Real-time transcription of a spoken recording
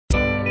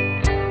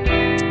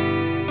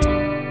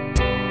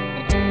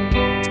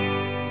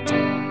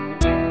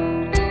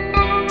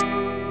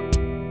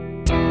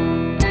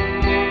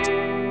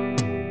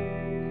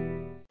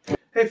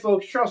Hey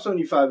folks,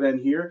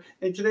 Charles75N here,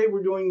 and today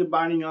we're doing the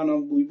binding on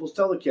Unfcknblvbl's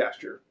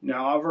Telecaster.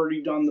 Now I've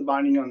already done the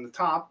binding on the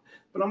top,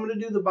 but I'm going to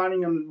do the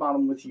binding on the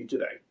bottom with you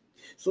today.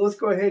 So let's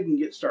go ahead and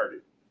get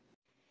started.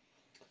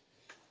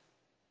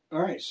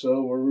 Alright,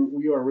 so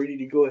we are ready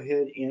to go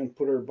ahead and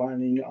put our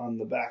binding on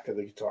the back of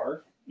the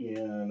guitar.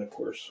 And of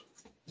course,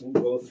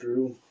 we'll go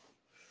through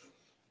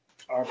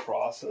our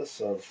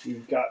process of,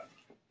 we've got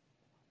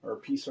our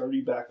piece already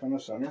back on the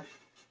center.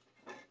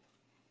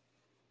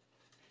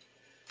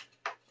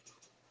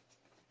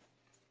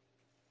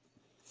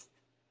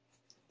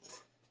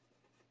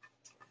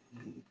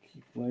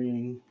 Keep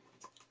laying.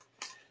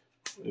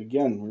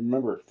 Again,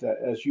 remember that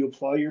as you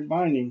apply your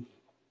binding,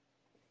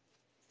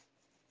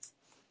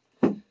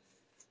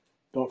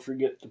 don't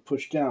forget to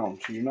push down.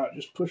 So you're not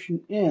just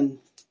pushing in,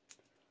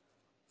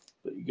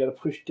 but you got to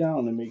push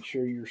down and make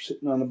sure you're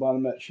sitting on the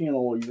bottom of that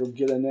channel, or you'll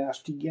get a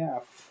nasty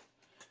gap,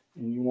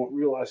 and you won't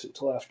realize it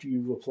till after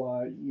you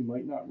apply. You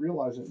might not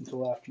realize it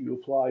until after you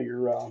apply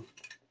your,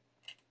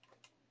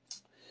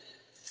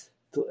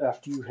 till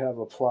after you have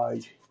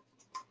applied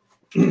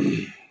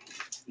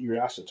your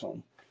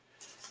acetone,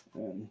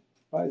 and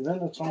by then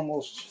it's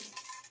almost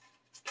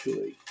too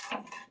late.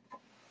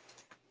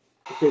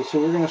 Okay, so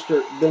we're going to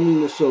start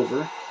bending this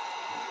over.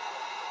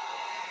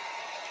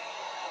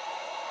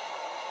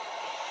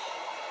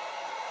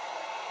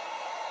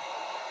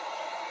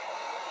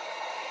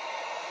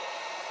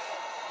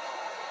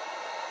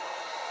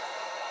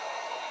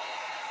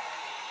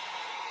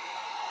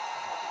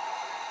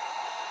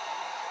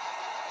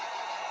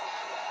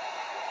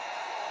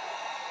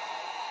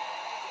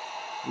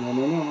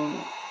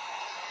 No.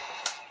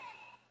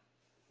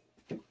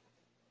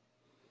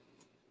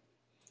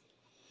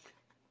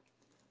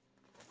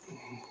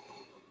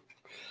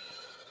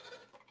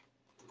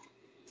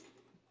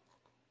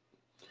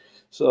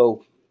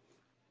 So,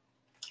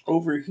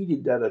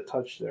 overheated that a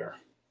touch there.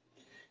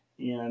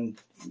 And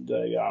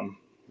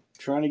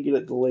trying to get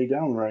it to lay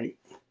down right,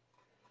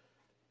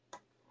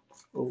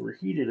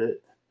 overheated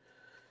it,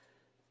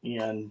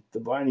 and the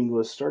binding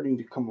was starting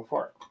to come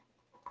apart.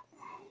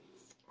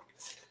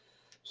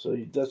 So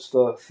that's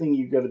the thing,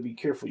 you got to be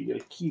careful. You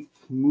got to keep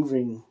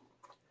moving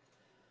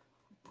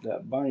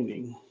that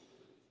binding.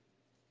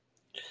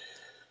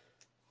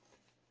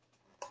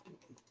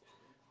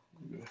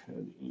 Go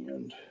ahead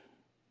and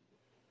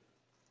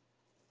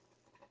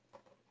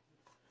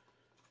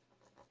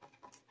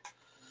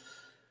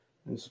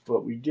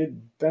but we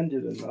did bend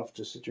it enough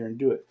to sit there and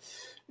do it,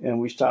 and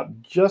we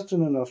stopped just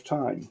in enough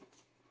time,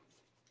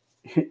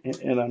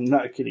 and I'm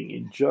not kidding,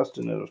 in just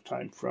enough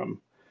time from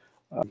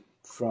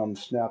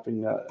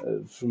snapping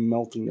that, from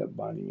melting that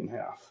binding in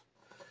half.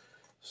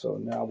 So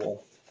now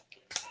we'll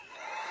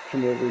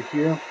come over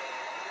here,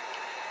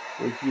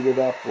 we'll heat it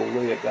up, we'll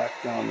lay it back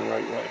down the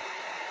right way.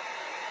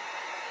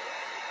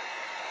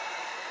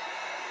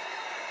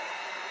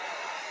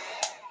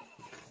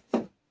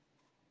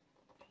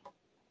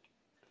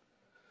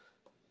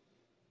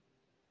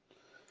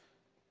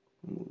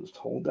 And we'll just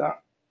hold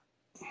that.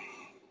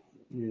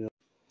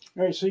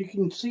 Alright, so you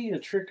can see a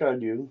trick I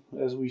do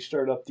as we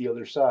start up the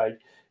other side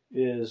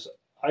is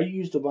I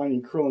use the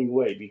binding curling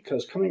away,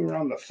 because coming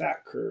around the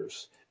fat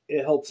curves,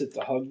 it helps it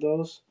to hug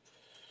those.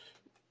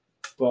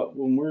 But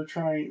when we're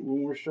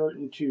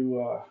starting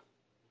to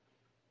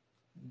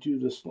do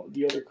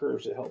the other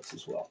curves, it helps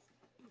as well.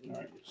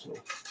 Alright, so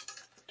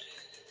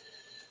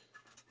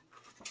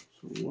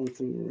one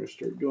thing we're going to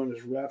start doing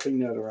is wrapping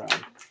that around.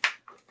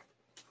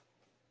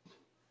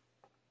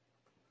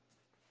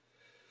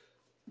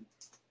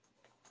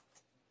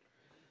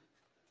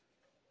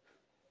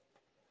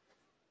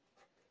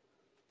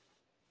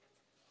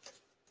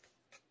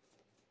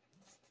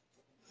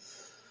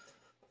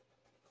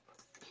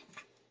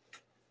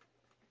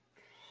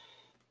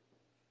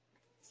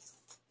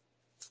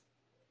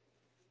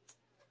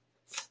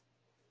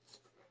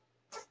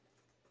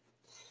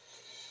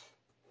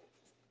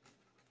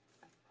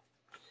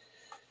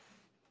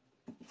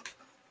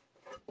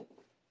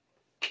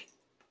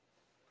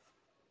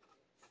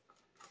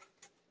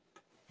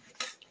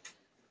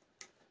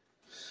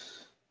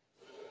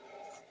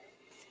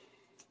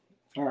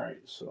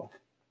 Alright, so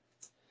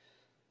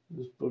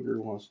this booger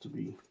wants to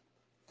be,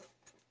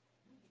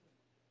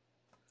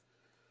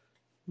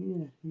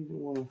 you don't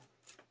want to,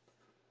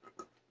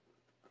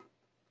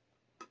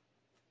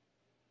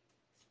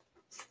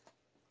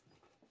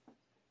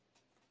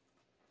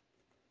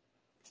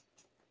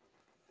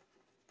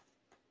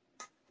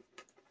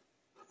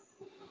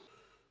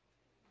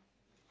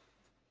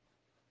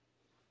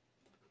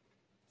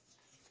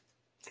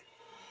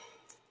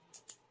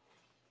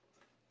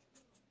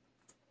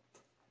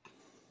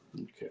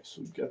 okay,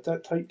 so we've got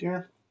that tight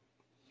there.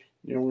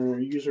 Now we're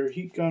going to use our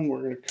heat gun.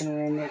 We're going to come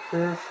around that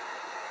curve.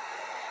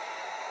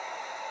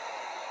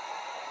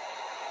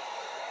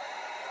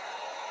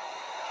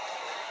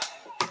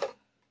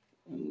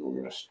 And we're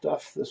going to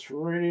stuff this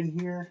right in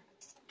here.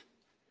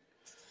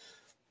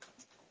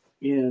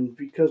 And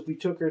because we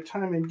took our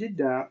time and did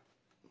that,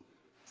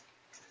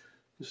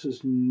 this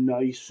is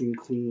nice and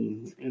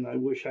clean. And I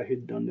wish I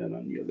had done that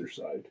on the other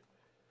side.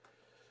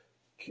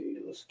 Okay,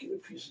 let's get a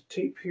piece of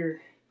tape here,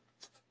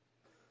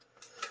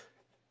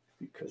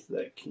 because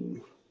that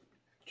came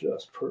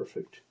just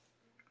perfect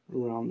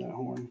around that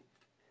horn.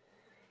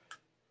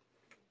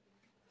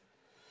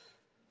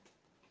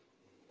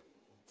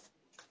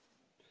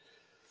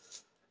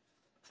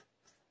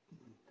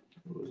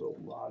 It was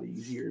a lot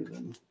easier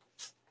than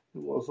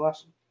it was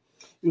last.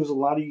 It was a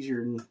lot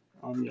easier than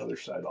on the other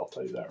side, I'll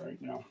tell you that right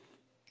now.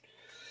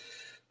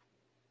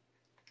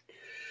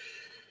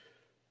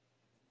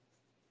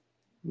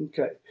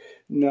 Okay,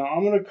 now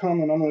I'm going to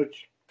come and I'm going to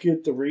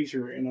get the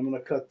razor and I'm going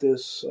to cut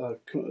this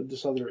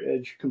this other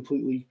edge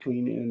completely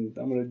clean, and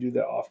I'm going to do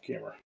that off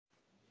camera.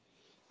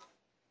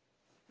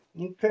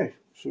 Okay,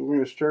 so we're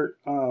going to start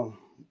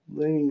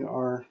laying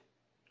our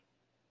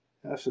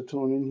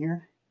acetone in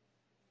here.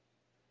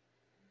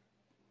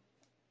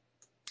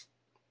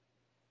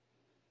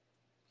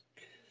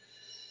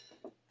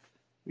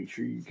 Make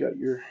sure you got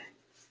your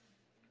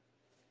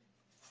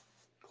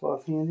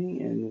cloth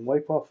handy and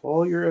wipe off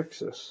all your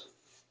excess.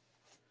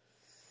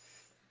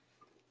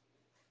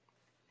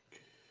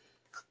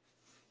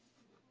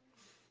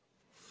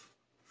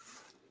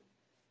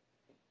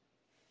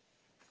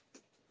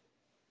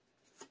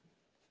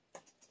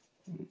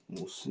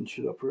 We'll cinch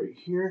it up right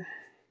here.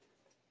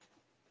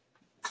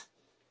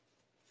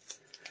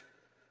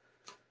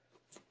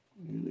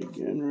 And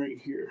again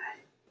right here.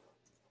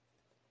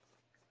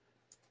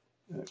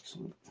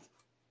 Excellent.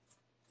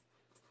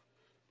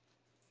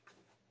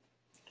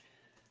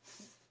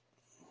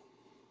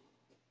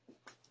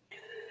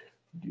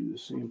 Do the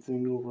same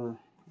thing over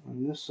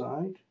on this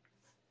side.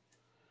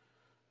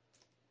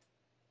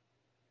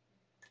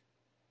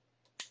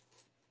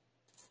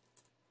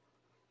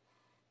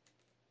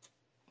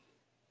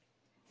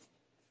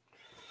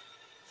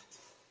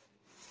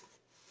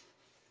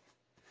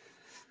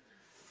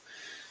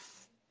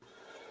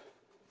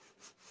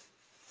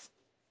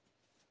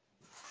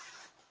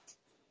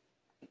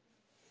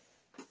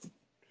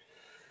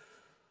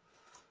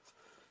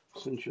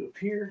 Cinch it up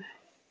here,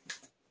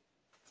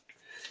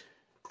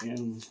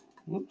 and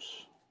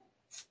whoops,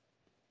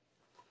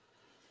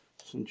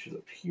 cinch it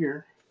up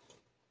here.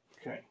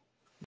 Okay.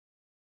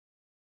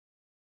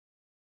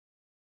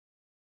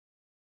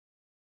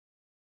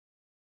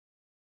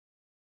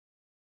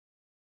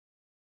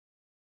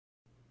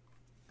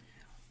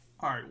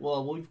 Alright,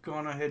 well, we've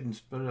gone ahead and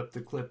sped up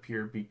the clip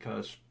here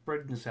because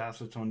spreading this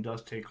acetone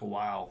does take a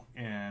while,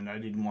 and I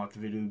didn't want the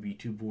video to be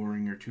too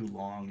boring or too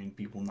long and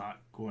people not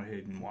go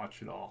ahead and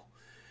watch it all.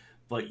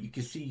 But you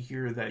can see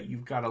here that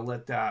you've got to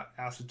let that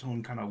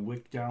acetone kind of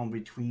wick down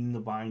between the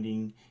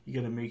binding. You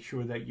got to make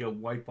sure that you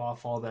wipe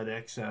off all that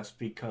excess,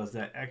 because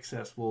that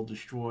excess will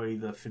destroy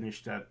the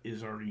finish that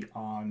is already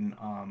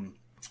on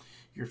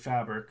your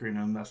fabric, or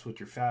mess with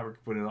your fabric.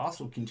 But it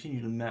also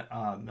continue to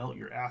melt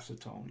your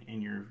acetone,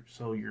 and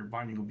so your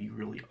binding will be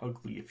really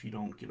ugly if you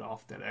don't get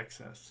off that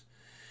excess.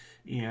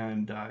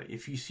 And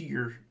if you see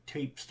your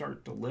tape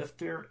start to lift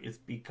there, it's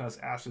because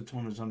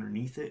acetone is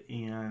underneath it,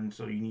 and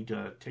so you need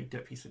to take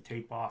that piece of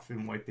tape off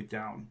and wipe it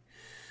down.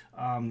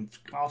 It's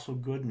also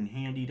good and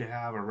handy to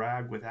have a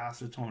rag with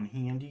acetone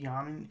handy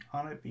on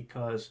it,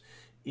 because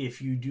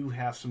if you do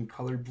have some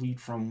color bleed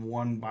from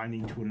one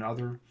binding to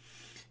another,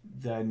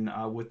 then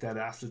with that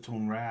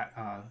acetone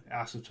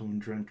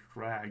drenched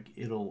rag,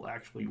 it'll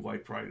actually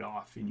wipe right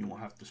off, and you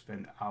won't have to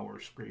spend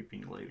hours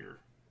scraping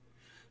later.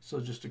 So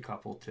just a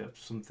couple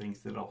tips, some things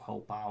that'll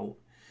help out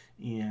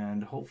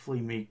and hopefully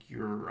make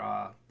your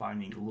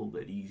binding a little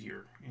bit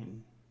easier.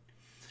 And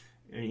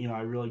you know,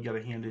 I really got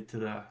to hand it to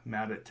the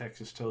Matt at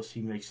Texas Toast.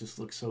 He makes this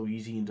look so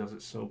easy and does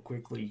it so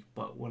quickly,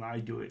 but when I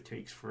do it, it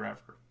takes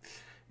forever.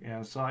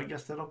 And so I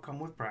guess that'll come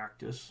with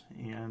practice,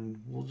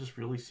 and we'll just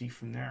really see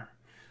from there.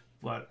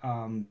 But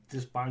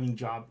this binding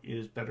job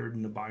is better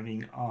than the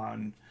binding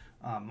on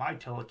my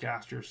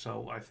Telecaster,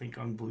 so I think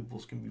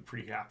Unbelievable's going to be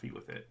pretty happy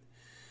with it.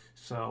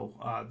 So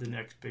the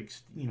next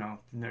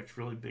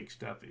really big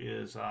step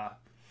is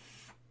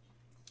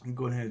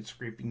going ahead and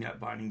scraping that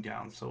binding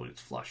down so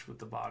it's flush with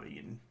the body,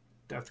 and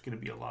that's going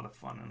to be a lot of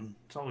fun, and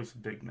it's always a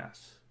big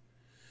mess.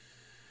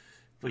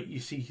 But you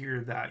see here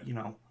that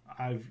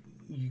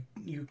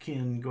you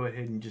can go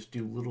ahead and just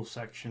do little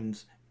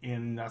sections,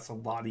 and that's a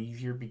lot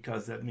easier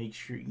because that makes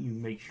sure you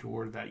make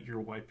sure that you're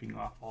wiping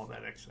off all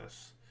that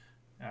excess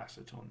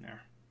acetone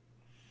there.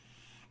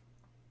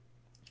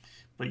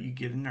 But you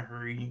get in a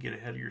hurry and you get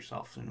ahead of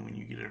yourself, and when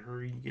you get in a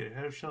hurry and you get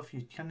ahead of yourself,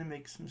 you tend to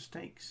make some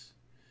mistakes.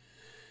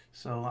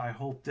 So I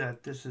hope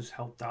that this has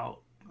helped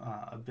out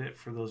a bit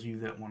for those of you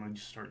that want to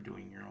just start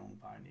doing your own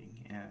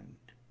binding. And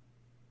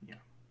yeah.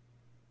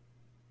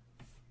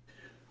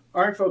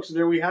 Alright folks,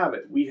 there we have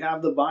it. We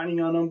have the binding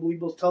on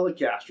Unbelievable's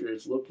Telecaster.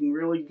 It's looking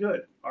really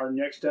good. Our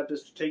next step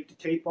is to take the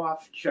tape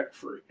off, check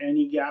for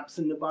any gaps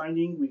in the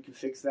binding. We can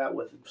fix that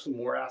with some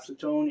more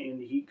acetone and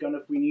the heat gun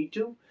if we need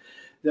to.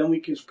 Then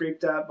we can scrape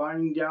that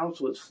binding down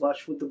so it's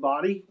flush with the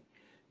body,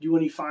 do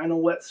any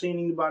final wet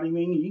sanding the body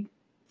may need,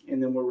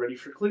 and then we're ready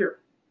for clear.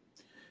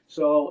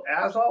 So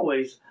as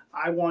always,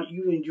 I want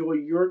you to enjoy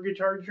your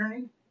guitar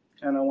journey,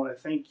 and I want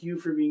to thank you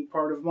for being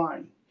part of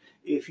mine.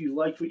 If you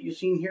liked what you've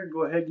seen here,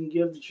 go ahead and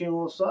give the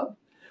channel a sub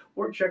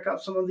or check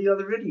out some of the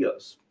other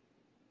videos.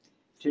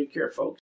 Take care, folks.